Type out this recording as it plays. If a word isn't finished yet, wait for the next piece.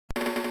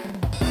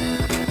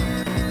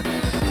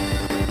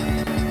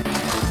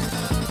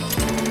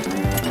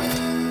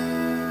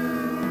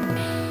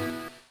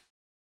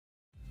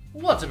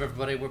What's up,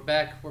 everybody? We're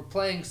back. We're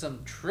playing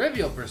some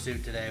Trivial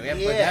Pursuit today. We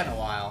haven't played that in a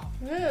while.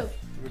 Woo.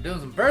 We're doing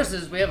some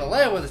verses. We have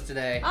Alea with us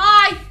today.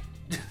 Hi!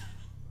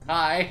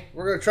 Hi.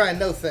 We're gonna try and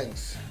know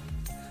things.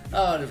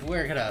 Oh, and if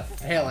we're gonna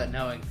fail at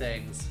knowing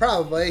things.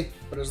 Probably,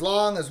 but as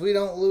long as we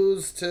don't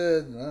lose to, I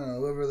don't know,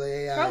 whoever the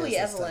AI Probably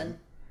is this Evelyn. time.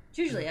 It's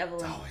usually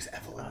Evelyn. It's always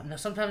Evelyn. No,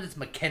 sometimes it's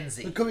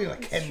Mackenzie. It could be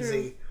It's Mackenzie.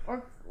 true.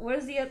 Or what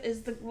is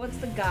what's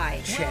the guy?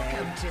 Chad.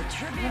 I think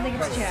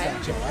it's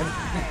Chad.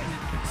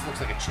 This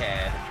looks like a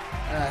Chad.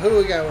 Who do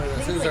we got with I us?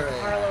 think Who's it's our like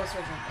AI? Carlos or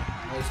something.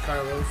 There's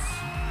Carlos.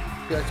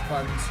 He likes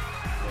puns.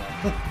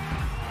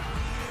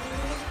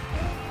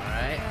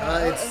 Alright. It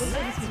It's, looks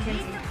like it's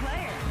Mackenzie.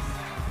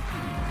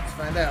 let's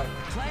find out.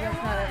 That's not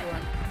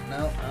everyone.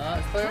 No,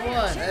 It's player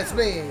one. that's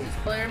me. It's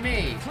player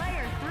me.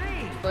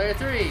 Player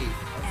three.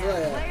 That's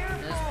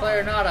Leia. It's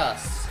player not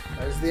us.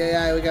 There's the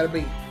AI we gotta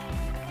beat.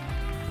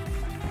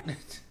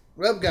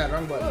 Well, God,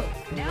 wrong button.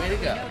 Way to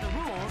go. I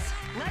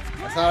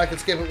thought I could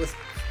skip it with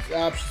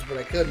options, but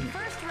I couldn't.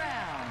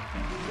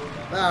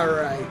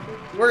 Alright.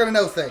 We're gonna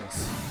know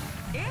things.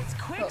 It's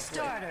quick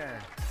starter.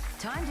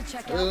 Time to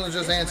check out We'll what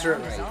just this answer it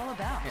round is right. all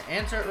about. Yeah,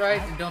 answer it right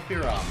and don't be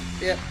wrong.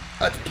 Yep.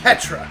 It's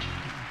Petra.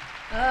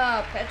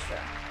 Ah, Petra.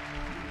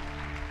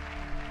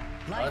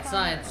 Life it's on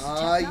science. Earth,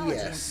 Ah, technology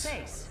yes. and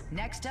space.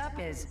 Next up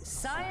is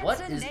science What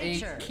and is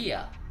nature. a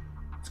Kia?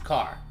 It's a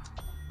car.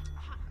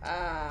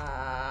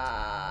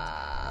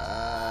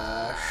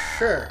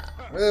 Sure.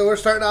 We're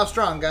starting off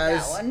strong,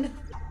 guys. That one.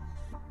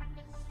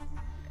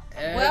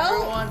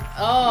 Everyone.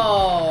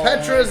 Oh.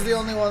 Petra's the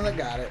only one that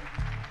got it.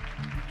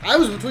 I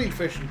was between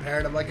fish and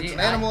parrot. I'm like, it's an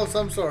Yeah, animal of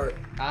some sort.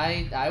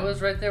 I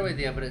was right there with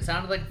you, but it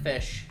sounded like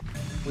fish.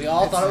 We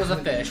all thought it was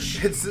a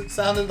fish. It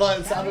sounded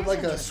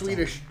like a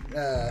Swedish.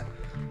 A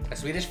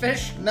Swedish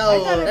fish? I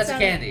No, thought it That's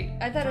sounded- candy.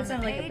 I thought it From the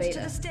sounded like a page to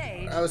the beta.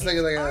 stage, I was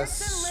thinking like a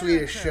arts and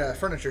Swedish literature.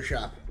 furniture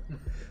shop.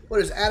 What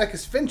is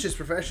Atticus Finch's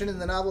profession in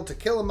the novel To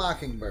Kill a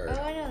Mockingbird?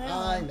 Oh, I know that I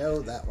one.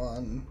 know that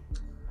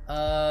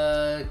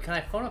one. Can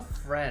I phone a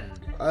friend?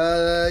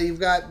 You've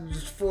got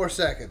just 4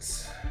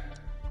 seconds.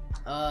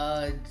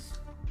 I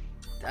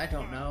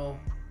don't know.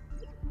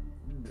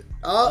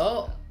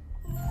 Oh,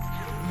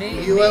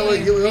 Me, You went with-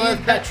 me, you me went and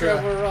with Petra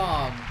Petra. were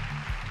wrong.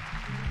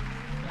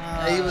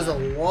 he was a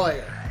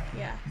lawyer.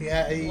 Yeah.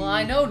 Yeah. Well,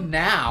 I know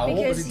now.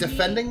 Because Was he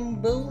defending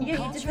Boo? Yeah, he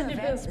Culture defended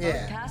events, Boo. both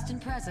Yeah. past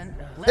and present.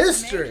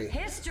 History. Make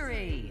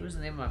history. What was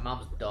the name of my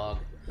mom's dog?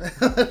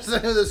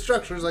 The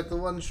structures like the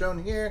one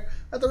shown here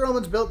that the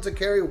Romans built to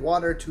carry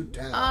water to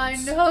towns. I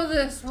know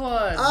this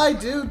one. I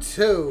do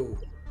too.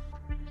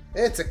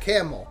 It's a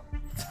camel.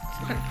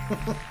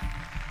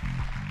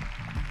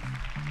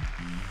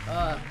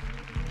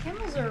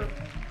 Camels are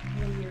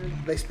weird.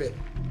 They spit.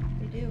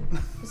 They do.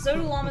 So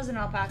do llamas and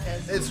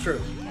alpacas. It's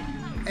true.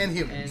 And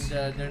humans.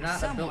 And they're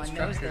not a built Someone knows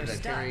structure their that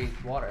stuff. carry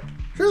water.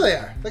 Sure they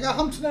are. They got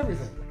humps and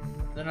everything.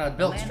 They're not a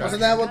built Land- structure.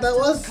 Wasn't that what that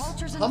was?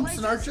 Cultures and Humps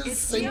and places. arches?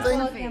 It's Same You thing?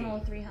 call a camel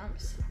with 3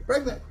 humps.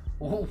 Pregnant.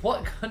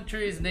 What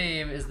country's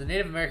name is the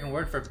Native American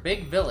word for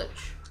big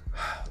village?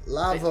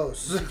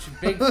 Lavos.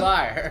 Big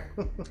fire.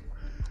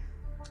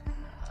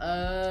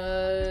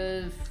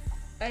 I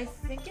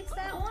think it's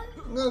that one.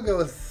 I'm gonna go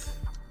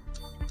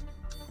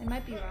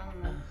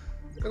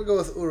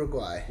with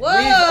Uruguay. Whoa!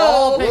 We've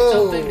all picked Whoa.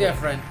 something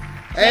different.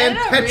 And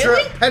Canada, Petra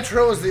really?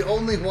 Petra was the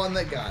only one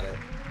that got it.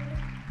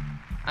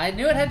 I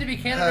knew it had to be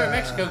Canada or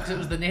Mexico because it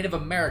was the Native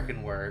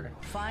American word.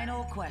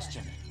 Final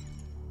question.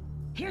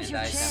 Here's And your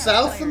I- chance.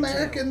 South player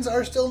Americans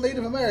are still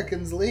Native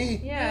Americans, Lee.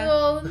 Yeah.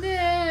 Oh,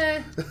 nah.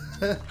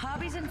 two.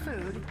 Hobbies and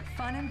food,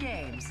 fun and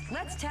games.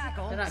 Let's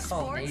tackle They're not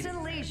called sports native.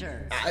 and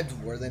leisure.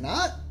 Were they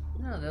not?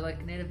 No, they're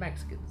like Native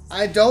Mexicans.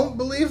 I don't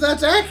believe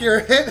that's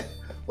accurate.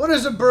 What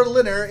is a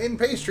Berliner in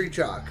pastry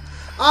chalk?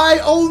 I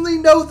only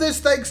know this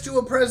thanks to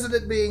a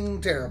president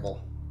being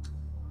terrible.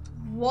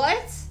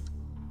 What?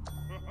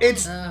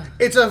 It's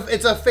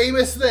a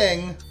famous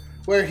thing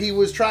where he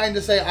was trying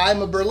to say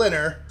I'm a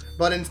Berliner,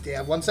 but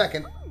instead 1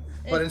 second.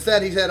 But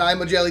instead he said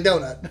I'm a jelly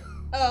donut.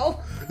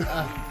 Oh.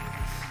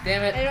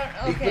 Damn it. I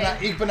don't. Okay.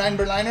 Ich bin ein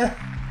Berliner.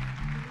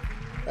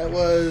 That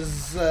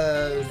was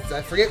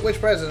I forget which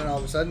president all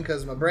of a sudden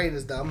because my brain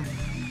is dumb,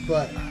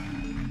 but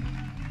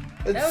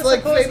That it's was like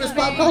supposed famous to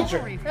pop be-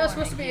 culture. That was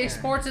supposed to be a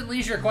sports and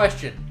leisure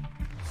question.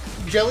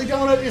 Jelly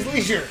donut is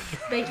leisure.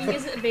 Baking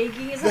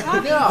is a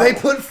hobby. No. They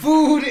put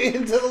food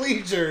into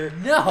leisure.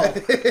 No.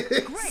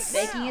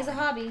 Baking is a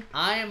hobby.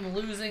 I am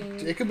losing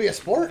It could be a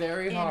sport.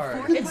 very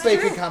hard. It's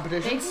Baking true.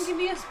 competitions. Baking can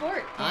be a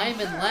sport. I'm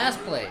in last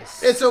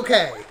place. It's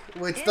okay.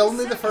 It's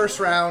only the first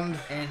round.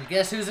 And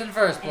guess who's in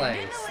first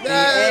place? The Uh,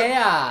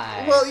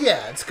 AI. Well,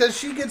 yeah, it's because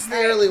she gets the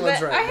early ones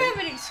But right. I have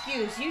an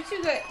excuse. You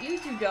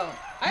two don't.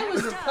 I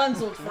was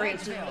Rapunzel for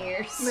 18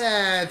 years.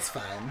 Nah, it's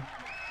fine.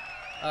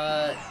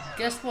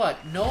 Guess what?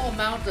 No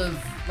amount of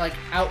like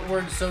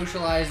outward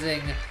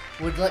socializing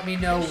would let me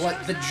know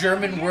what the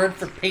German word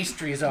for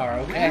pastries are.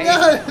 Okay.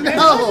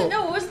 No.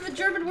 No, it wasn't the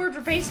German word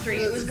for pastry.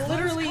 It was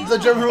literally The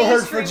German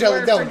word for pastry jelly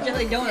word donut. For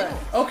jelly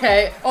donut.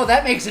 Okay. Oh,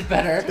 that makes it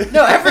better.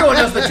 No, everyone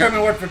knows the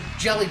German word for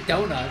jelly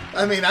donut.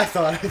 I mean, I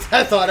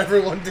thought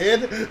everyone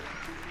did.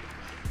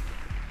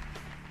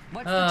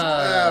 What's the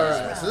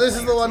All right, so this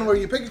is the one where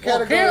you pick a Well,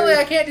 category. apparently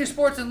I can't do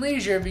sports and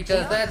leisure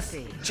because that's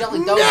Geography. jelly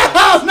No,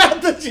 donuts.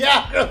 not the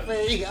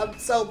geography. I'm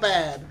so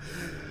bad.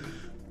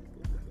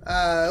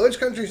 Which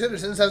country's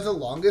citizens have the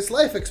longest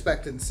life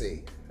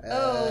expectancy?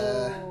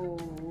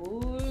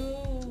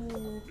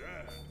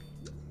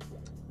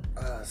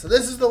 So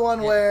this is the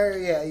one where,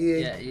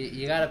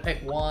 You gotta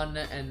pick one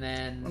and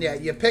then...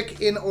 you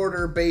pick in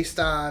order based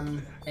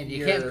on. And you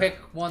your, can't pick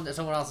one that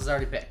someone else has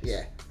already picked.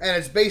 Yeah, and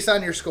it's based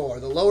on your score.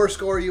 The lower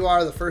score you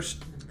are, the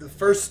first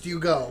you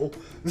go.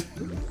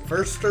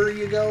 Firster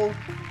you go.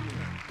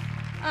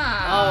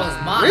 Oh,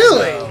 it's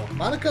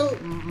Monaco.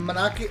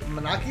 Really?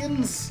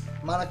 Monacians?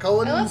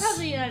 Monacoans? I love how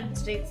the United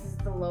States is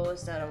the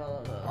lowest out of all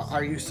of those.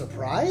 Are you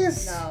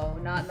surprised? No,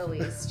 not in the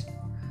least.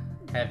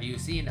 Have you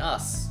seen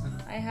us?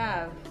 I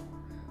have.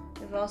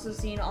 I've also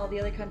seen all the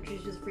other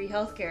countries with free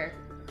healthcare.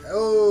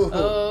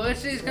 Oh. Which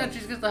of these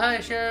countries gets the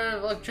highest share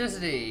of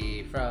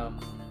electricity from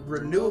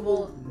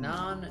Renewable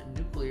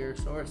non-nuclear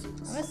sources?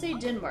 I'm gonna say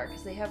Denmark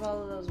because they have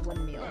all of those I'm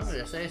windmills.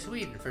 gonna say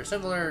Sweden for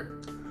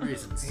similar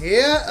reasons.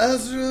 Yeah,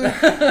 that's really...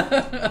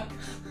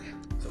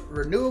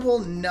 renewable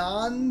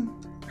non...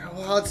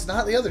 Well, it's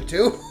not the other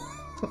two.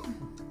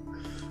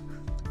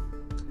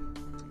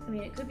 I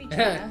mean, it could be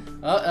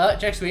China.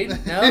 Check Sweden.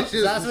 No, it's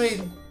not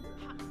Sweden.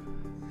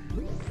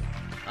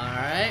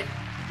 Alright.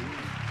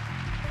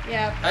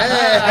 Yeah,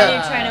 Ah. I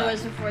knew China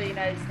was before the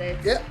United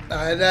States. Yep,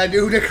 I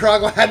knew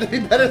Nicaragua had to be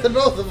better than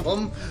both of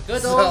them.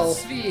 Good so, old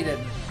Sweden.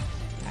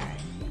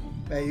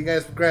 Hey, you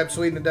guys grabbed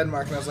Sweden and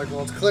Denmark, and I was like,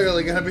 well, it's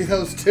clearly going to be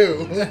those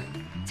two.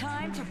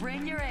 Time to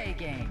bring your A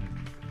game.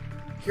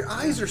 Your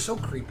eyes are so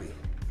creepy.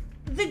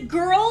 The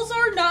girls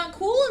are not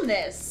cool in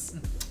this.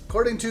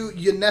 According to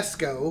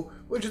UNESCO,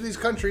 which of these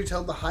countries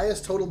held the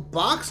highest total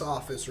box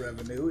office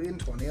revenue in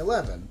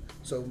 2011?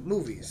 So,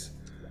 movies.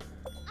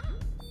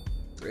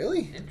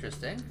 Really?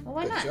 Interesting. Well,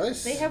 why Good not?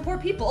 choice. They have more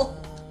people.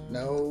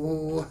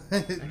 No.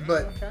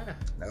 But, China.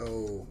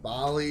 no.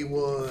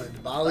 Bollywood.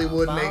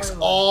 Bollywood makes Bollywood.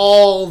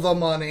 all the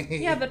money.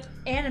 Yeah, but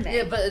anime.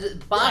 Yeah,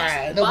 but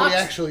box, Nobody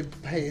actually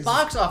pays.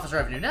 box office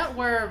revenue, not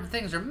where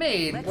things are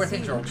made, Let's where see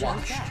things who are chose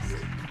watched.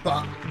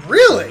 best.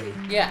 Really?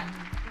 Yeah.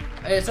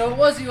 So it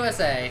was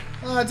USA.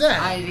 Oh,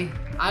 dang.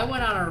 I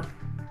went on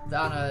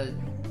a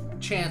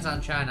chance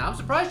on China. I'm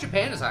surprised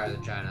Japan is higher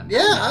than China.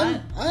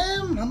 Yeah,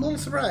 I'm a little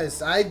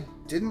surprised. I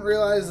didn't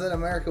realize that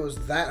America was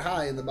that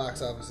high in the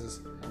box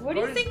offices. What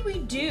do you think we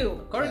do?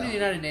 According to the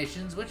United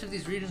Nations, which of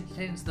these regions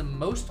contains the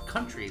most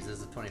countries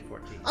as of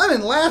 2014? I'm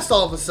in last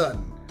all of a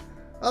sudden.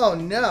 Oh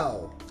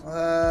no.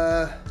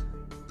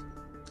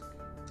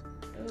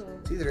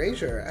 It's either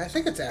Asia or I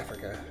think it's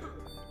Africa.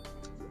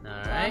 All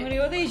I'm right. gonna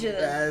go with Asia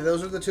then.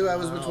 Those are the two I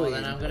was Oh, between.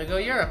 then I'm gonna go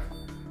Europe.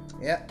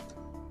 Yeah.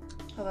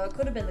 Although it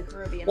could have been the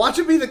Caribbean. Watch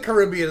it be the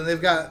Caribbean, and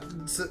they've got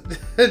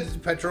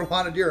Petro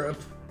wanted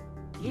Europe.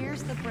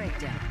 Here's the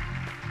breakdown.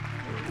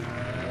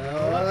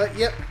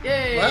 Yep.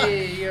 Yay! Wow.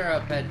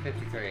 Europe had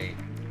 53.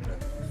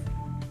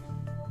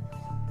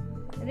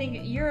 I think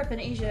Europe and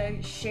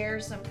Asia share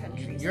some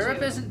countries. Europe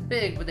too. isn't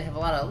big, but they have a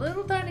lot of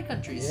little tiny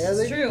countries. Yeah,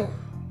 they It's true.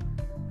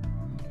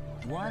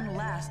 One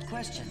last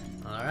question.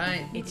 All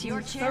right. It's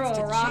your Throw chance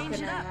a to rock change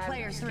and it up,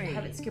 player have 3.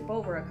 it skip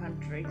over a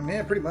country.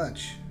 Yeah, pretty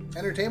much.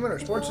 Entertainment or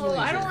sports and Well,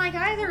 leisure? I don't like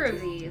either of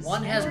these.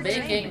 One has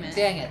baking.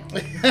 Dang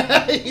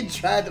it. He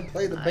tried to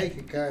play the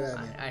bacon card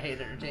on you. I hate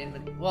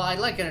entertainment. Well, I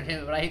like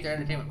entertainment, but I hate their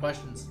entertainment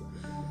questions.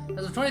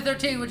 As of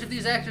 2013, which of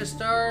these actors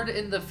starred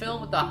in the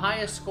film with the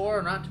highest score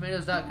on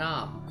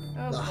RottenTomatoes.com?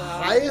 Oh, The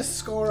God. highest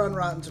score on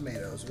Rotten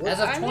Tomatoes. What? As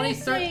of I'm gonna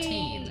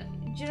 2013. say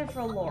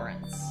Jennifer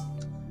Lawrence.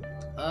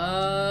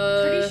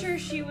 Uh, Pretty sure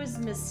she was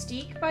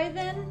Mystique by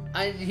then.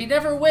 he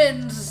never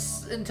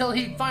wins until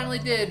he finally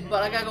did,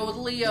 but I gotta go with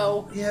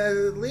Leo. Yeah,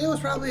 Leo's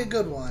probably a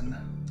good one.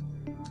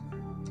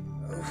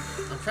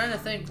 I'm trying to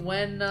think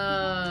when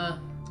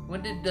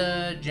did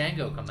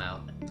Django come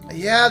out?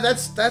 Yeah,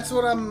 that's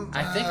what I'm.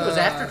 I think it was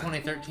after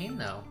 2013,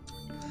 though.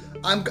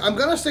 I'm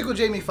gonna stick with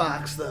Jamie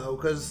Foxx though,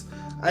 because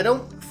I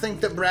don't think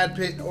that Brad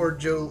Pitt or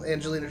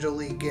Angelina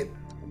Jolie get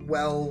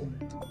well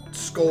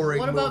scoring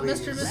What about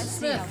movies. Mr. and Mrs. Let's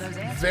see how Smith? those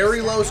answers Very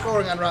stack low up.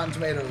 scoring on Rotten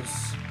Tomatoes.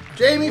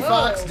 Jamie Whoa.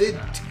 Foxx did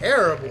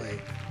terribly.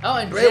 Oh,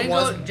 and It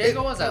wasn't-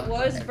 Django was out. It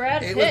was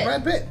Brad Pitt. It was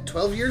Brad Pitt.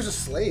 12 Years a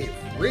Slave.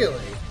 Really?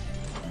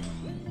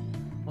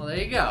 Well, there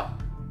you go.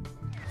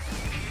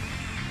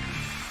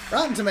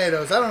 Rotten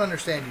Tomatoes. I don't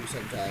understand you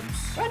sometimes.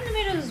 Rotten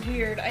Tomatoes is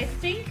weird. I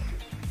think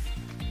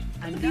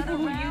the Another people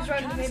who round use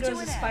Rotten comes to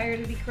Tomatoes an aspire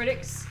to be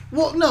critics.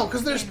 Well, no,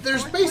 because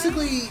there's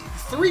basically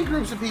 3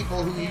 groups of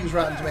people who use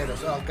Rotten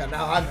Tomatoes. Oh god,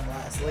 now I'm in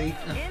last, Lee.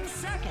 In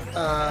second.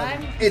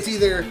 It's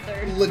either in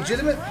third.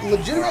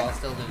 We're all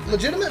still losing.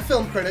 legitimate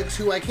film critics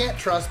who I can't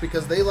trust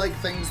because they like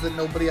things that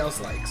nobody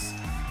else likes.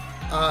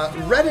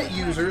 Reddit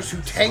users who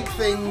tank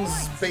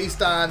things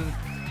based on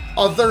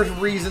other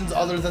reasons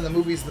other than the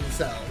movies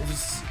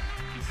themselves.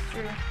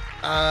 True.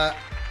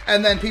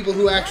 And then people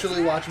who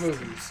actually watch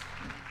movies.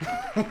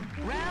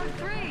 Round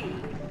 3.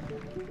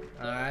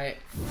 All right.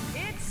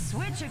 It's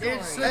Switch a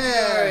It's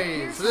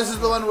glory. And so this is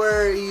the one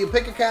where you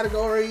pick a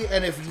category,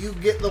 and if you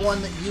get the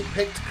one that you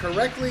picked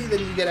correctly, then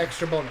you get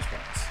extra bonus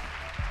points.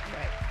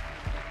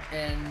 Right.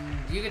 And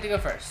you get to go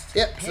first.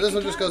 Yep, so this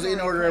one just goes in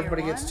order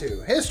everybody gets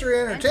to. History,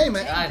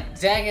 entertainment. God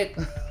dang it.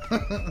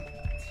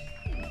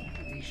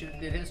 You should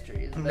have did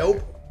history. It's better.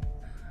 Nope.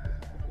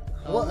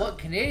 What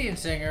Canadian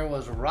singer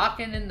was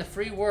rockin' in the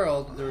free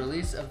world with the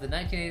release of the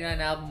 1989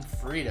 album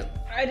Freedom?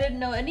 I didn't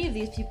know any of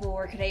these people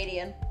were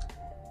Canadian.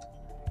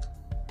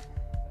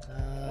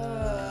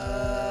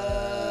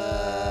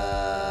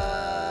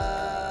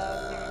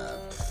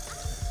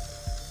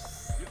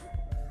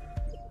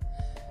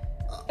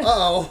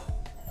 Uh-oh.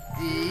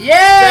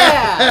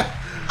 Yeah!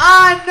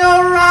 I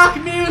know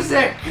rock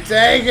music!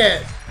 Dang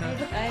it.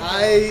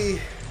 I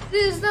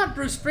This is not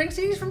Bruce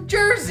Springsteen, he's from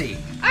Jersey.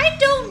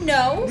 don't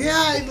know.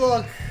 Yeah,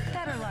 look.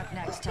 Better luck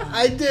next time.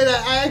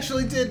 I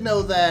actually did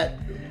know that.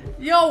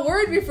 Y'all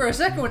worried me for a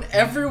second when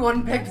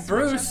everyone picked Let's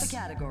switch up Bruce. the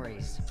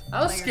categories.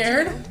 I was Player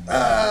scared. two. Look,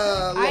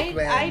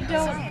 man. I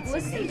don't Science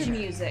listen and to nature.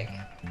 music.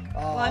 Oh,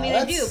 Well, I mean,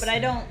 I do, that's- but I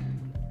don't.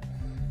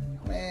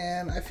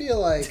 Man, I feel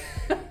like...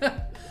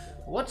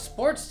 What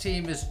sports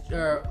team is,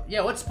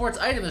 what sports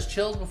item is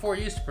chilled before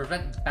use to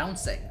prevent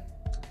bouncing?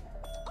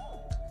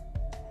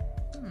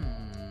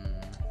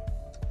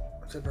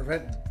 To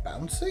prevent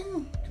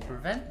bouncing? To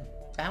prevent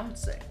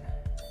bouncing.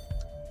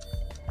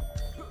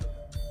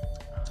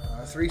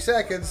 3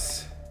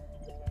 seconds.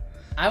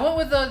 I went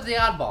with the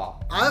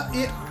oddball.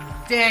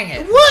 Dang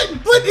it. What?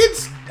 But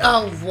it's...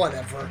 Oh,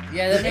 whatever.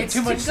 Yeah, that made too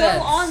To much go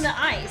sense. on the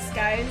ice,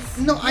 guys.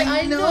 No, Yeah, I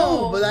I know,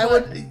 know, but I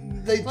but- would...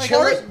 They Like, chill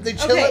or- it. They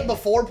chill okay. it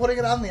before putting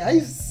it on the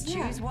ice.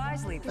 Choose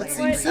wisely, player. seems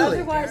But silly.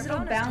 otherwise, it'll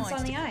Bonus bounce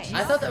points on the to ice.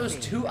 I thought that was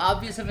too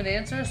obvious of an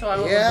answer, so I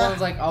went with Yeah. one was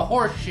like a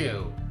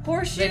horseshoe. Make it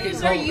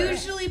Horseshoes are colder.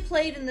 usually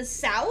played in the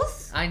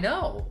South? I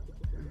know,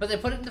 but they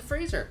put it in the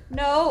freezer.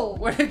 No.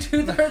 Where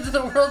 2/3 of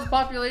the world's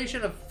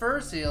population of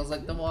fur seals,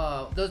 like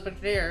those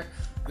pictured here,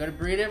 go to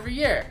breed every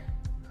year.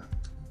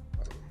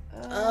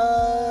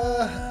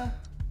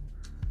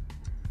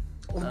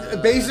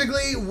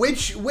 Basically,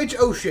 which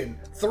ocean?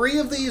 3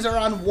 of these are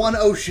on one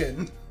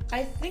ocean.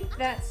 I think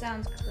that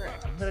sounds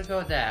correct. I'm gonna go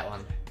with that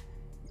one.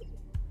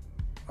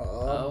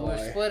 Oh, We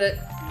boy. split it.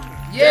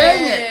 Dang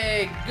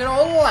Yay! Good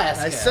old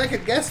Alaska. I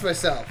second guessed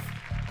myself.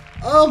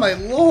 Oh my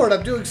lord,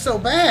 I'm doing so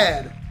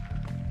bad.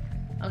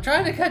 I'm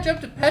trying to catch up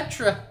to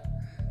Petra.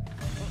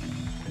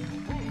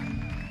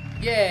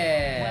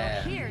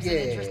 Yeah. Well, here's Yeah.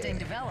 an interesting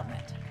development.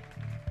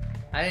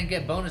 I didn't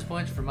get bonus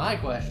points for my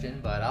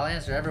question, but I'll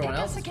answer everyone Pick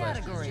us else's a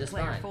questions category, just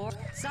player fine. 4.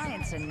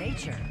 Science and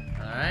nature.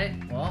 Alright,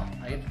 well,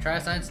 I get to try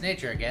science and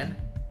nature again.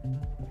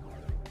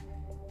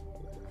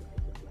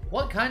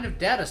 What kind of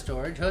data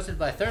storage hosted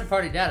by a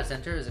third-party data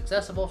center is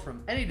accessible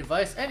from any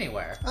device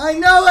anywhere? I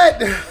know it!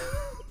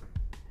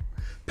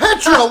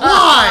 Petra,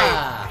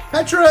 why?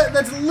 Petra,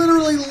 that's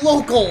literally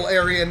local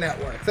area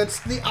network. That's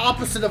the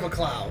opposite of a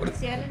cloud.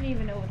 See, I didn't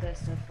even know what that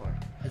stood for.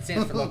 It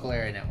stands for local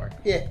area network.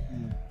 Yeah.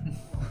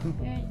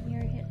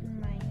 You're hitting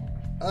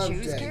my...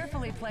 Choose Okay.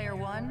 carefully, player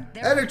 1.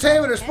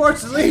 Entertainment or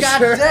sports and leisure. God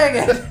dang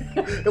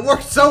it! It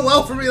worked so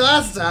well for me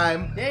last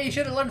time. Yeah, you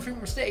should have learned from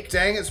your mistake.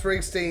 Dang it,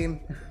 Springsteen.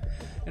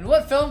 In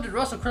what film did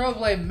Russell Crowe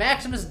play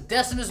Maximus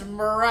Decimus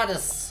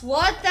Meridius?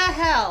 What the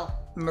hell?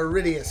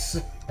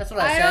 Meridius. That's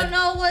what I I said. don't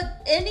know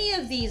what any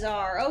of these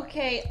are.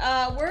 Okay,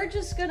 we're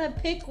just gonna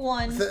pick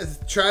one.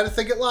 Try to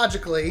think it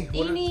logically.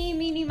 Eeny,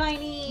 meeny,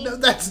 miny. No,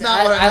 that's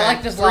not what I I meant.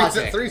 like this 3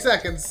 logic. 3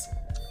 seconds.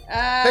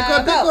 Pick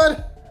one, pick go.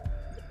 one.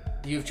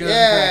 You've chosen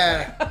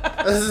Yeah.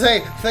 correctly. Let's say,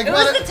 think It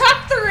about was the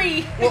top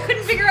 3. I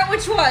couldn't figure out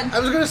which one. I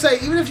was gonna say,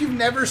 even if you've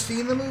never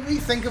seen the movie,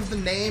 think of the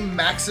name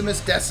Maximus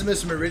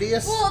Decimus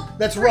Meridius. Well,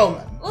 That's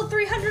Roman. Well,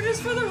 300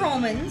 is for the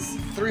Romans,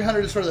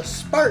 300 is for the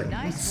Spartans,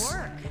 Nice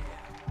work.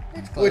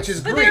 which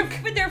is but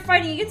Greek. they're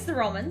fighting against the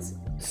Romans.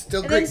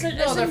 Still And Greek. then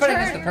No, they're fighting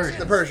against the Persians.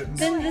 The Persians.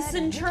 Then the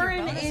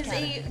centurion bonus is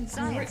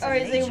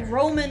category. a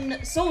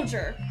Roman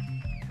soldier.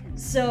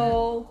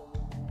 So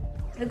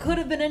it could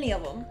have been any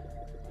of them.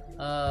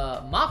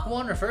 Mach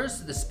 1 refers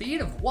to the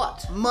speed of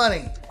what?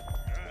 Money.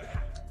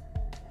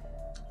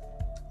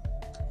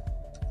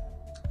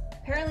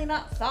 Apparently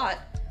not thought.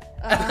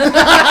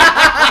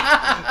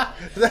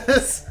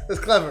 That's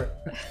clever.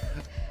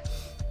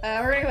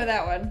 We're gonna go with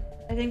that one.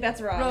 I think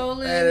that's wrong.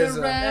 Rolling That is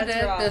around That's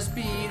at wrong. the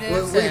speed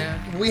of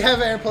sound. We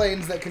have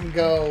airplanes that can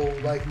go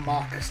like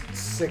Mach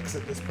 6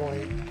 at this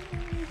point.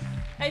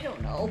 I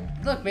don't know.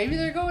 Look, maybe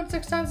they're going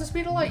 6 times the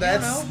speed of light.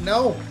 That's You don't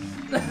know.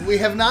 no. We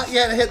have not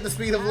yet hit the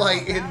speed of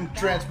light in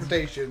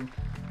transportation.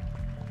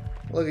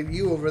 Look at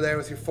you over there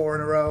with your 4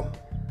 in a row.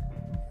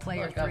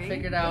 Player Look, I 3.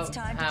 figured out It's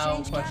time to how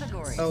change questions-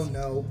 categories. Oh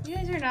no. You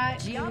guys are not.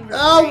 Geography.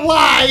 Oh,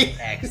 why?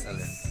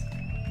 Excellent.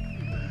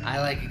 I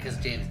like it because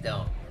James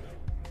don't.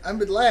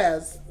 I'm in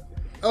last.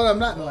 Oh, no, I'm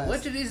not in last.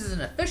 Which of these is an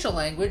official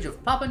language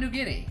of Papua New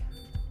Guinea?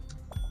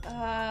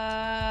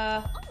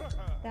 That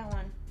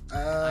one.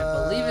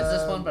 I believe it's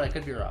this one, but I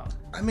could be wrong.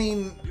 I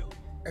mean,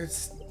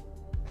 it's.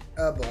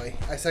 Oh boy.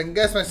 I second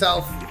guess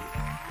myself.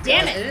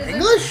 Damn It it! is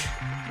English?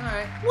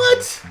 Alright.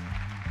 What?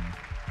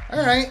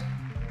 Alright.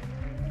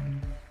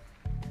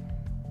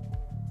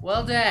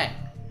 Well, dang.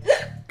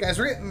 Guys,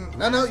 we're getting...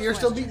 No, you're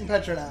still beating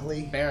Petra now,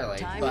 Lee. Barely.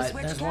 Time to But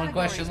switch there's one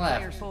categories, question player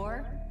left.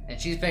 4. And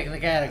she's picking the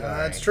category.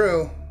 That's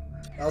true.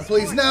 Oh,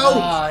 please, no!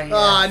 Oh, yes,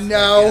 Ah, thank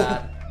no!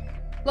 God.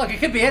 Look, it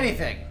could be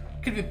anything.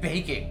 It could be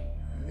baking.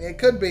 It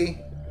could be.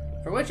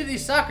 For which of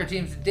these soccer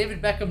teams did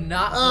David Beckham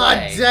not Ah,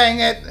 play? dang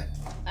it!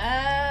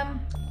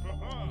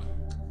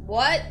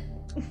 What?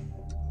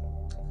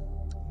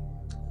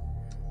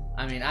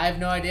 I mean, I have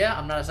no idea.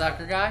 I'm not a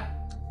soccer guy.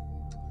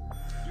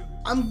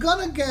 I'm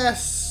gonna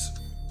guess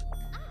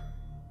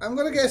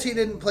he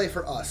didn't play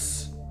for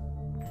us.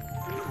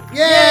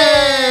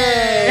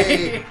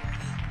 Yay!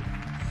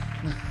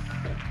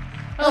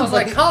 I was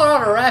like,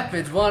 Colorado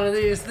Rapids, one of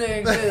these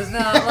things is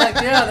not like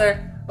the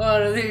other.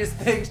 One of these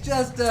things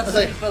just doesn't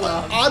Like,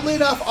 belong. oddly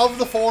enough, of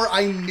the four,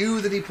 I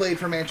knew that he played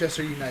for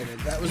Manchester United.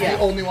 That was Yeah.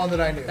 the only one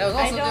that I knew. That was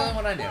also the I only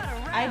one I knew.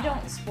 I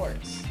don't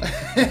sports.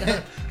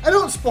 I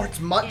don't sports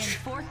In much,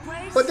 4th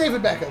place. but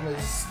David Beckham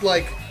is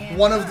like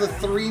one of the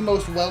 3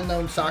 most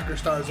well-known soccer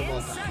stars of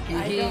all time.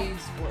 I don't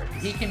sports.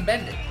 He can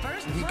bend it.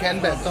 He can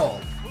bend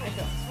all. I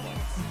don't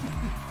sports.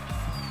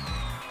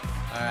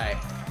 Alright,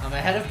 I'm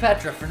ahead of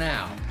Petra for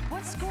now.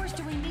 What scores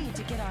do we need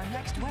to get our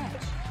next wedge?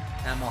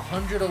 I'm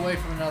 100 away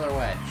from another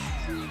wedge.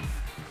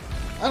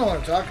 I don't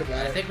want to talk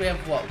about I it think we have,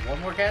 what, one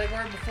more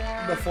category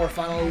before? before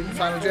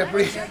Final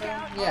Jeopardy.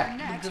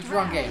 Yeah, it's the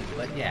wrong game,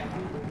 but yeah.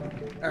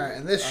 All right,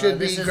 and this should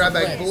this be is Grab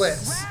Bag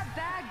Blitz. Blitz. Grab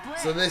bag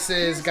blitz. So this is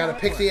Here's got to how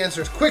it pick the works.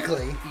 answers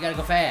quickly. You gotta go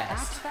Act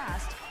fast.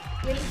 fast.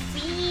 Really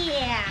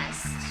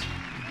fast.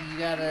 You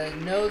gotta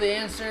know the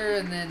answer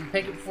and then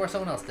pick it before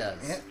someone else does.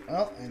 Yeah,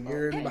 well, and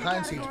you're in Pick the a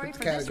behind seats. category Pick the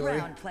for this category.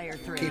 round, player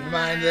 3. Keep in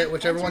mind that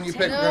whichever one you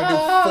pick, we're No.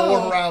 gonna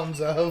do 4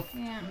 rounds of.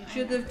 You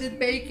should have did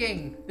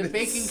baking. The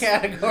baking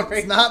category.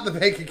 It's not the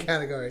baking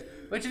category.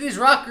 Which of these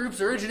rock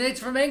groups originates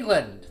from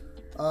England?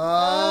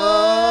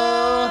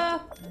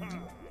 Oh,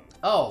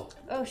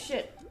 Oh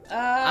shit.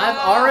 I'm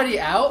already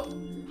out?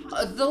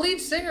 The lead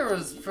singer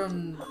was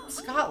from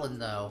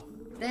Scotland, though.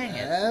 Dang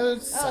it.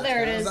 Oh,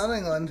 there it is. It's not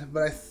England,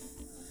 but I.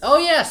 Oh,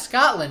 yeah,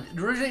 Scotland. It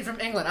originated from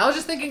England. I was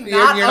just thinking You're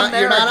not not.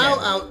 You're American. not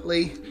out,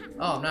 Lee.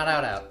 Oh, I'm not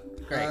out.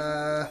 Great.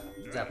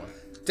 Zeppelin.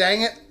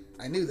 Dang it!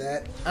 I knew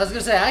that. I was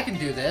gonna say, I can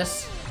do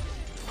this.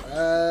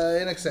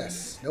 In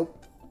excess. Nope.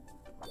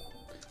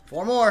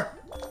 4 more.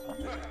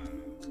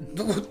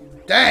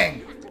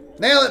 Dang!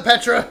 Nail it,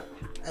 Petra.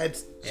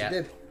 She Yeah.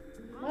 did.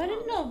 I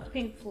didn't know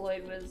Pink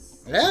Floyd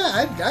was. Yeah,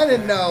 I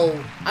didn't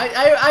know.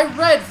 I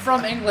read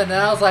from England,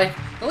 and I was like,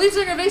 the lead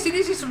singer of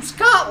AC/DC is from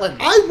Scotland.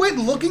 I went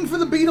looking for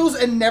the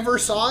Beatles and never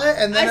saw it,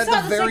 and then I at saw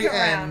the the very second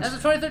end, round. As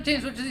of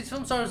 2013, which of these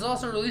film stars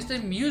also released a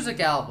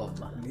music album?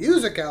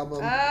 music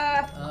album.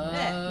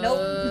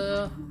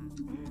 Nope.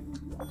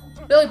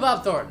 Billy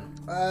Bob Thornton.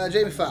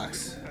 Jamie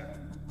Foxx.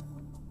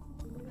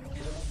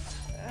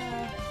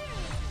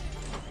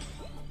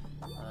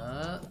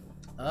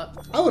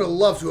 I would have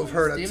loved to have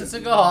heard Steven a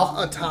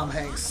Seagal. Tom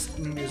Hanks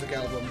music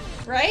album.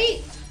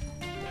 Right?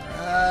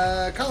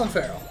 Colin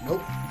Farrell.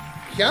 Nope.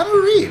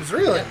 Keanu Reeves,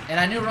 really? And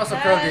I knew Russell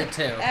Crowe did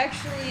too.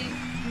 Actually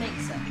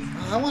makes sense.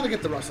 I want to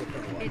get the Russell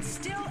Crowe one. It's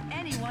still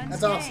anyone's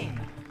That's awesome. game.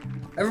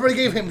 Everybody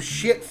gave him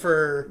shit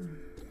for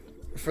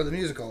the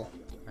musical.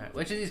 Alright,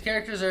 which of these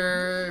characters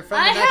are from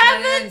I the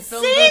 1999 haven't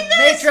film seen The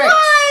this Matrix?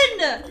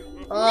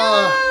 one!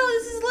 Oh. No,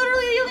 this is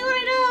literally the only one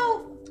I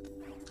know.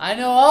 I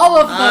know all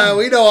of them.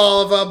 We know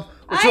all of them.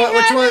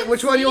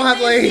 Which one you want,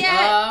 Lee? Yet.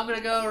 I'm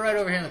gonna go right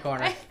over here in the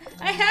corner.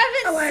 I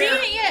haven't seen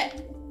it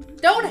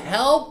yet. Don't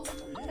help.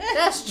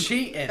 That's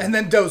cheating. And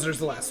then Dozer's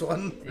the last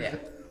one. Yeah.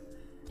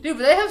 Dude,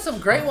 but they have some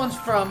great ones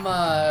from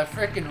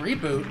frickin'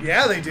 Reboot.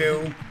 Yeah, they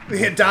do.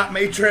 The Dot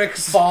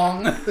Matrix.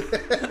 Bong.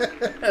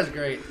 That's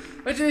great.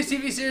 Which of these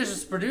TV series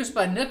was produced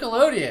by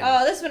Nickelodeon?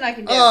 Oh, this one I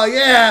can do. Oh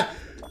yeah,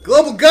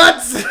 Global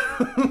Guts.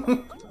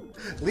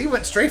 Lee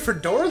went straight for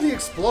Dora the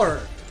Explorer.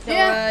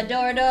 Dora,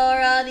 Dora,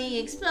 Dora the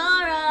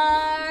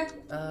Explorer.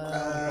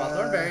 Wild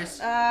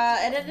Thornberries.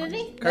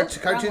 Identity?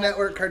 Cartoon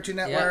Network. Cartoon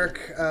Network.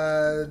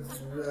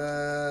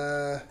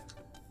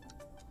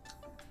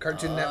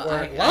 Cartoon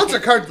Network.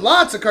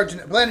 Lots of Cartoon.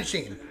 Planet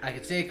Sheen. I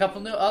can see a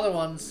couple new other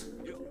ones.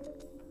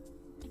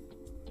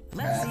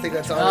 I think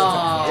that's all.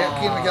 Oh. Yeah,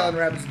 Keenan and Kel and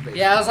Rabbits and Baby.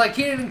 Yeah, I was like,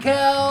 Keenan and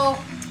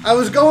Kel. I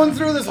was going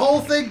through this whole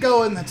thing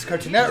going, that's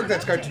Cartoon Network,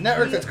 that's Cartoon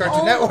Network, that's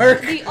Cartoon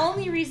Network. The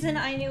only reason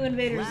I knew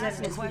Invader Zim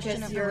Last is question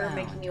because of the you're round.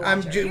 making me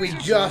watch it. We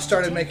just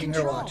started making her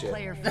Control, watch it.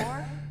 Player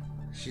 4.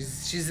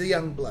 She's the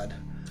young blood.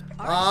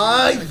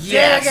 Dang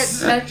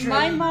Yes! it, Petra.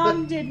 My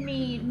mom did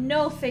me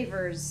no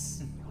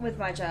favors with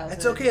my childhood.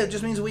 It's okay, it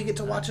just means we get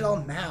to watch it all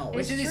now.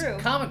 Which of these true.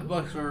 comic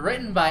books were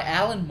written by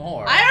Alan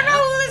Moore? I don't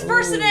know who this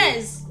person Ooh.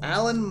 is.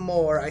 Alan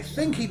Moore, I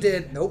think he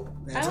did. Nope.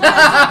 I That's don't know if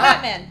it's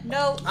Batman.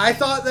 No, I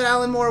thought that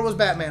Alan Moore was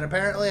Batman.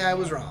 Apparently, I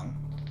was wrong.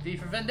 V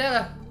for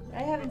Vendetta. I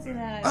haven't seen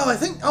that. Oh, I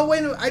think. Oh,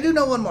 wait, I do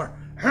know one more.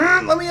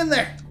 Let me in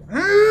there.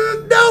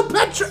 No,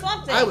 Petra.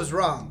 Swamp Thing. I was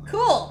wrong.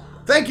 Cool.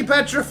 Thank you,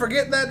 Petra, for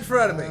getting that in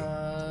front of me.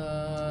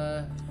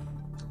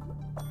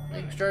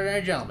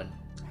 Extraordinary Gentleman.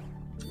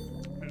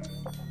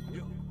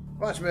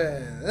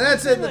 Watchmen.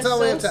 That's it. That's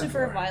all we have time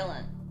super for.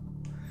 violent.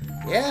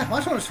 Yeah,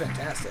 Watch One was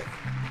fantastic.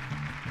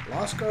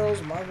 Lost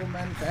Girls, Marvel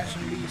Men,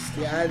 Fashion Beast.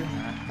 Yeah,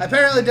 I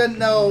apparently didn't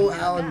know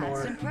Alan That's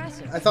Moore.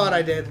 impressive. I thought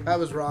I did. I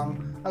was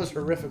wrong. I was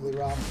horrifically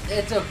wrong.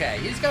 It's okay.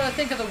 You just gotta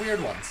think of the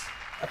weird ones.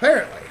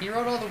 Apparently. He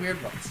wrote all the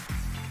weird ones.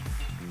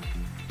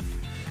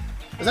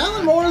 Is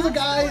Alan Moore the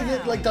guy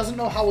that like doesn't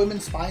know how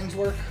women's spines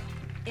work?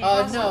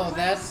 No,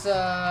 that's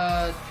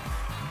And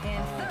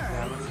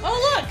third,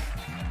 Oh, look!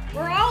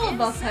 We're all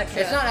above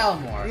Petra. it's not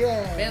Alan Moore.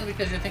 Yeah. Mainly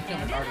because you're thinking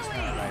of an artist,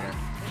 not a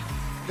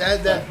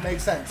writer. That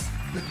makes sense.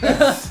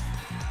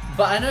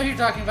 But I know who you're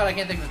talking about. I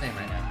can't think of his name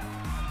right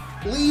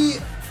now. Lee,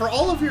 for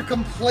all of your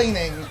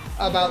complaining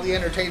about the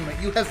entertainment,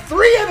 you have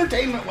 3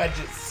 entertainment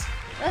wedges.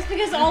 That's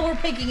because all we're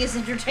picking is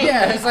entertainment.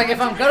 Yeah, it's like if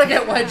I'm gonna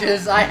get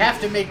wedges, I have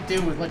to make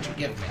do with what you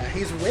give me.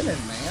 He's winning,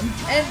 man.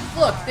 And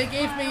look, they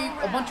gave me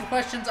a bunch of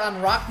questions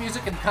on rock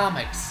music and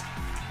comics.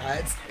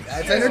 That's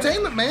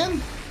entertainment,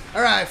 man.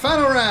 All right,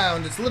 final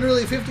round. It's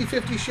literally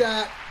 50-50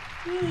 shot.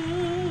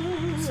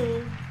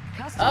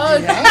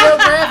 custom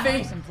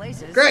Geography. some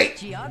places. Great.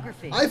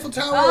 Geography. Eiffel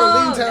Tower Oh, or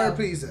Leaning Tower no. of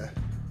Pisa?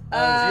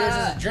 Yours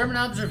is a German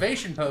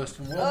observation post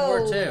from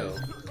World War II.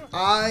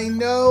 I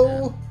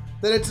know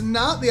that it's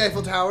not the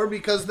Eiffel Tower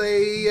because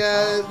they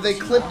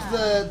clipped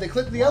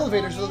the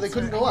elevator so that they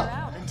couldn't go up.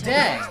 Out until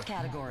Dang. the next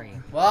category.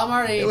 Well, I'm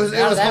already. It was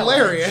out of that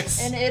hilarious.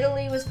 And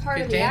Italy was part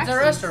One. of the Contains a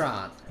accent.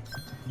 restaurant.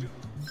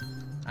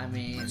 I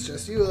mean, It's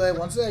just you.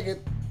 1 second.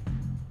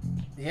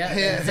 yeah.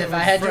 If I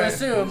had to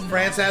assume,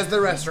 France has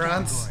the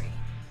restaurants.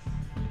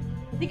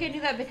 I think I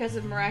knew that because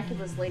of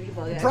Miraculous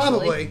Ladybug. Actually.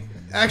 Probably.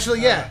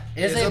 Actually, yeah.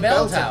 is It's a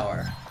bell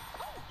tower.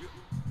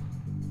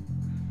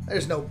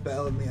 There's no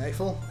bell in the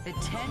Eiffel. The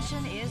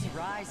tension is I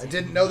rising.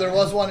 didn't know there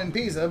was one in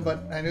Pisa,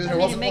 but I knew there mean,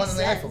 it wasn't makes one in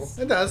the sense.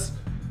 Eiffel. It does.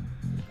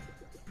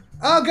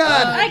 Oh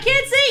God! I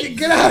can't see.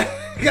 Get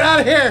out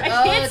of here! I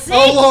can't see.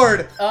 Oh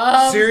Lord!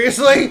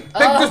 Seriously?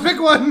 Just pick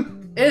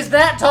one. Is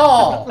that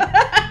tall?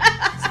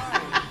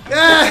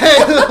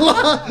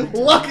 Yay!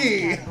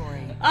 Lucky.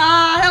 Category.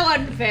 Ah, that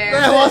wasn't fair.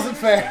 That wasn't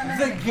fair.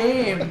 The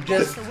game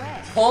just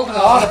pulled an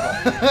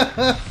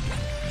audible.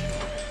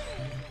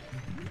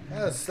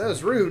 That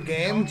was rude,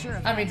 game.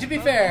 I mean, to be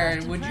fair,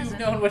 would you have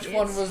known which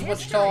one was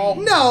which tall?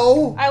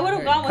 No. I would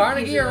have gone with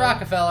Carnegie Pisa, or though.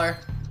 Rockefeller?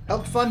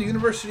 Helped fund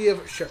University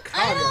of Chicago.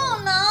 I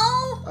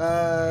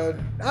don't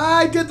know.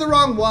 I did the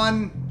wrong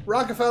one.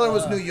 Rockefeller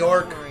was New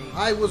York.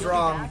 I was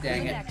wrong.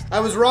 Dang it. I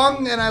was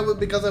wrong, and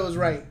because I was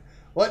right.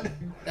 What?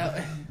 No.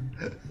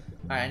 Alright,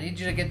 I need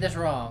you to get this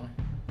wrong.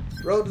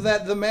 Wrote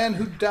that the man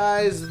who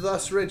dies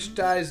thus rich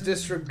dies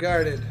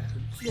disregarded.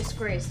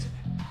 Disgraced.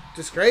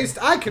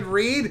 Disgraced? I can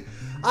read.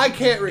 I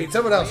can't read.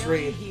 Someone else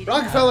read.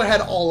 Rockefeller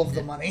had all of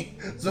the money,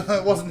 so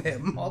it wasn't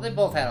him. Well, they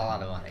both had a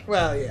lot of money.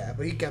 Well, yeah,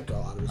 but he kept a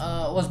lot of his.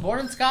 Was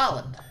born in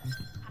Scotland.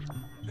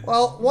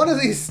 Well, one of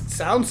these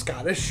sounds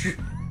Scottish.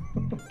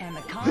 And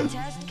the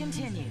contest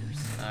continues.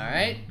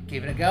 Alright,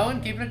 keeping it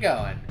going, keeping it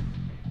going.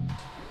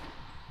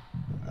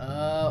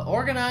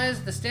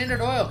 Organized the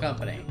Standard Oil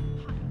Company.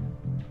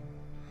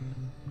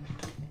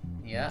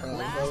 Yeah.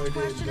 Last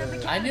question of the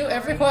category. I knew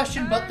every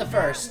question but the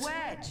first.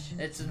 Wedge.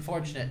 It's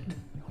unfortunate.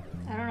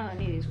 I don't know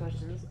any of these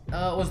questions.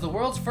 Was the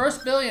world's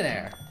first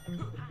billionaire?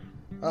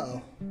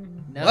 Uh-oh.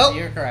 No, Well-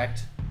 you're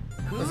correct.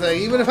 So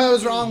even if I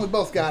was wrong, we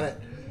both got it.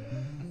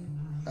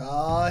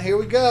 Here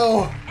we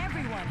go.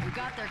 Everyone who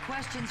got their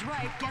questions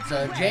right gets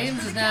So a wedge James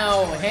for is the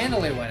now category.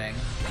 handily winning.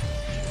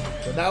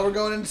 But now we're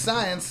going into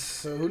science,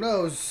 so who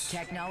knows?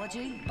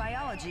 Technology,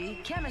 biology,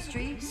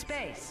 chemistry,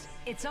 space.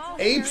 It's all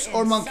Apes here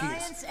or in monkeys?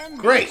 Science and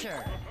Great.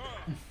 Nature.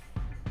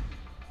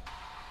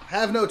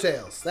 Have no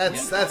tails.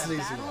 That's an easy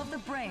Battle one. of the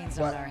brains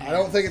But on our I hands.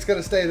 don't think it's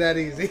gonna stay that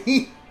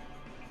easy.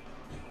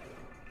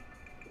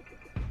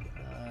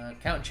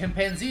 Count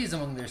chimpanzees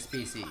among their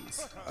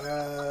species.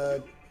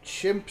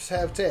 Chimps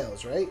have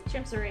tails, right?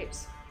 Chimps are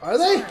apes. Are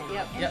they?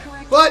 Yep. Yep.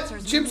 Incorrect But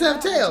answers chimps move have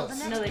on to tails. the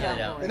next No, they don't.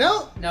 category. You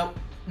know? Nope.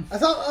 I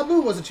thought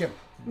Abu was a chimp.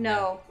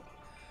 No.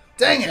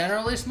 Dang it!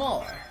 Generally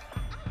smaller.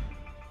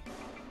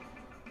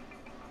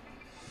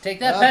 Take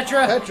that, Well,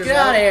 Petra. Petra's Get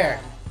out out. of here.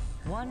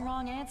 One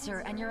wrong answer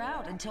and you're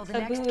out until the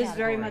Abu next is category.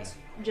 very much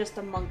just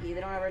a monkey.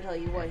 They don't ever tell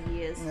you what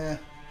he is. Yeah.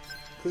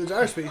 Includes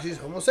our species,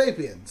 Homo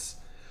sapiens.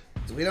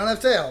 So we don't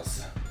have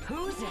tails.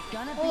 Who's it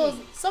gonna be? Well,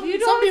 some You some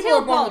don't people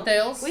have are born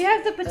tail with tails. We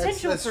have the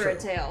potential That's for true. a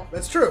tail.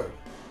 That's true.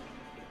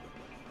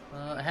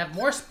 Have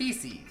more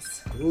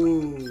species.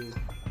 Ooh.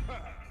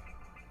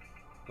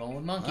 Going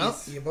with Well,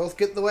 monkeys. you both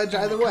get the wedge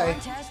And either the way.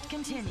 contest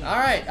continues. All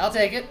right, I'll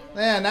take it.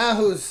 Yeah, now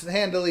who's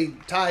handily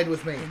tied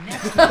with me?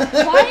 Why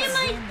am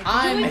I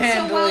I'm doing so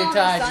handily well on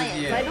tied with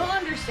science? you. I don't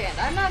understand.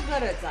 I'm not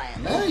good at science.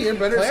 No, you're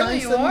better at Clearly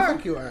science you than you are.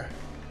 think you are.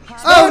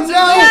 Oh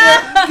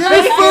no! Give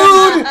me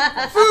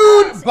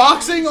food! Food!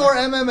 Boxing or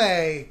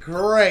MMA?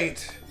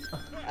 Great. It's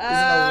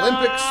an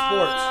Olympic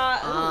sport.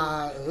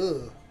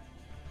 Ugh.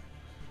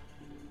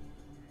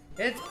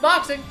 It's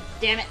boxing.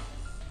 Damn it.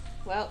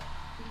 Well,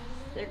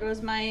 there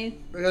goes my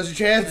There goes your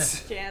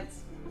chance.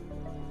 chance.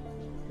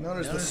 Known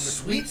as Known the as the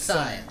sweet sweet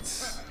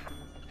science.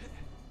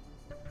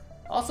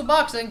 Also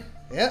boxing.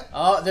 Yep.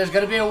 Oh, there's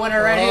gonna be a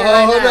winner right Oh here,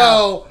 right now.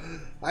 no!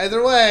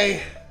 Either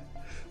way.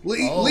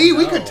 Lee, Oh, Lee,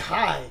 we no. could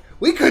tie.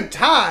 We could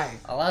tie.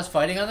 Allows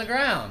fighting on the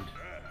ground.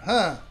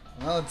 Huh.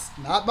 Well, it's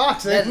not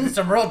boxing. That's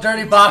some real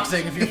dirty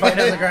boxing if you fight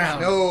on the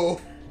ground.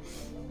 No.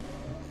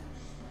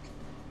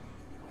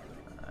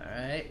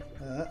 Alright.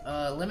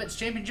 Limits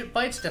championship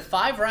fights to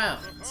 5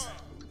 rounds.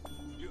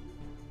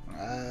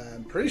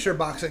 I'm pretty sure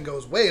boxing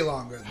goes way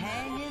longer than that.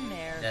 Hang in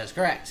there. That's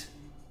correct.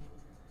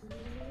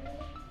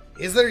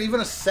 Is there even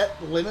a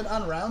set limit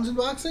on rounds in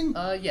boxing?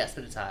 Yes,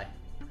 but it's high.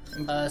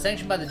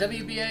 Sanctioned by the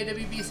WBA,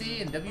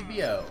 WBC, and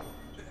WBO.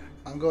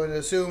 I'm going to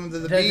assume that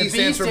the The B B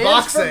stands for stands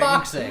boxing. for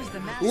boxing. Who's the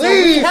master? So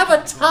we Lee! have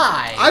a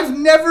tie. I've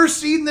never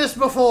seen this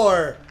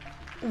before.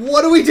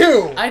 What do we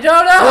do? I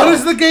don't know. What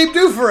does the game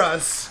do for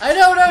us? I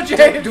don't know,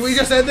 James. Do we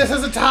just end this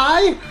as a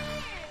tie?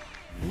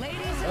 Ladies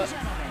and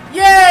gentlemen,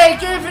 Yay!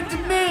 Give it to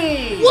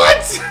me.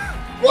 What?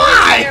 More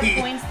Why?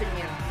 points than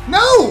you.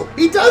 No,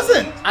 he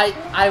doesn't.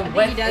 I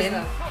went he does, in.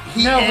 though.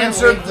 He no,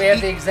 answered. we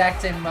have the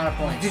exact same amount of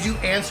points. Did you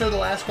answer the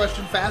last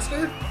question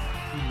faster?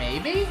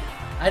 Maybe?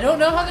 I don't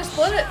know how they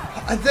split it.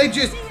 They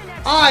just.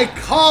 I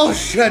call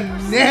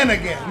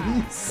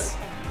shenanigans.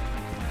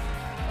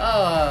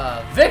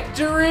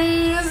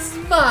 Victory is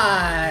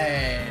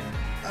mine.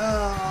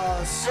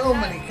 So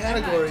many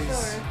categories.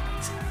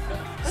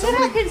 Look So at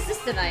how many.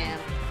 consistent I am.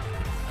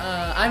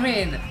 I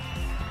mean,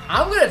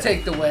 I'm gonna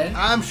take the win.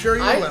 I'm sure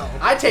you will.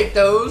 I take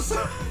those.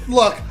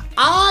 Look,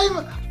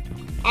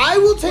 I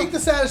will take the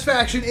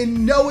satisfaction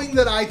in knowing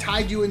that I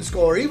tied you in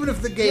score, even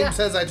if the game Yeah.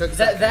 says I took.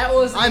 That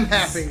was. I'm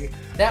happy.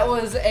 That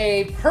was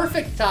a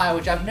perfect tie,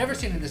 which I've never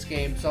seen in this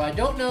game. So I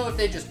don't know if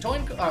they just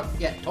coin toss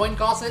it,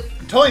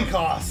 Coin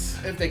costs.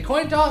 if they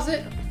coin toss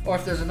it, or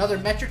if there's another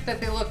metric that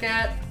they look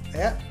at.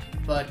 Yeah.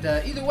 But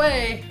either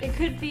way, It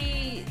could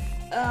be.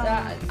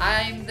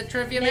 I'm the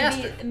trivia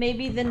master.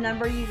 Maybe the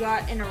number you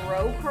got in a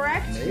row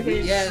correct? Maybe.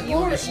 Because Yeah, you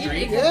were longest you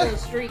streak. did Yeah.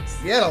 those streaks.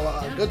 You had a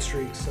lot of good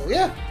streaks, so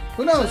yeah.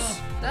 Who knows?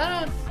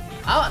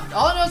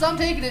 All I know is I'm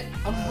taking it.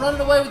 I'm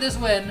running away with this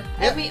win.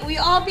 And we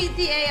all beat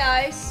the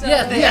AI, so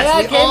Yeah, the Yes,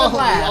 AI we came all, in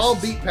last. we all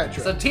beat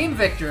Petra. So team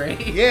victory.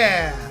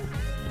 Yeah.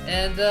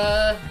 And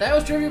that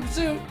was Trivia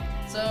Pursuit.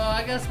 So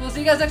I guess we'll see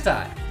you guys next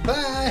time.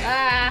 Bye.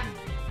 ah.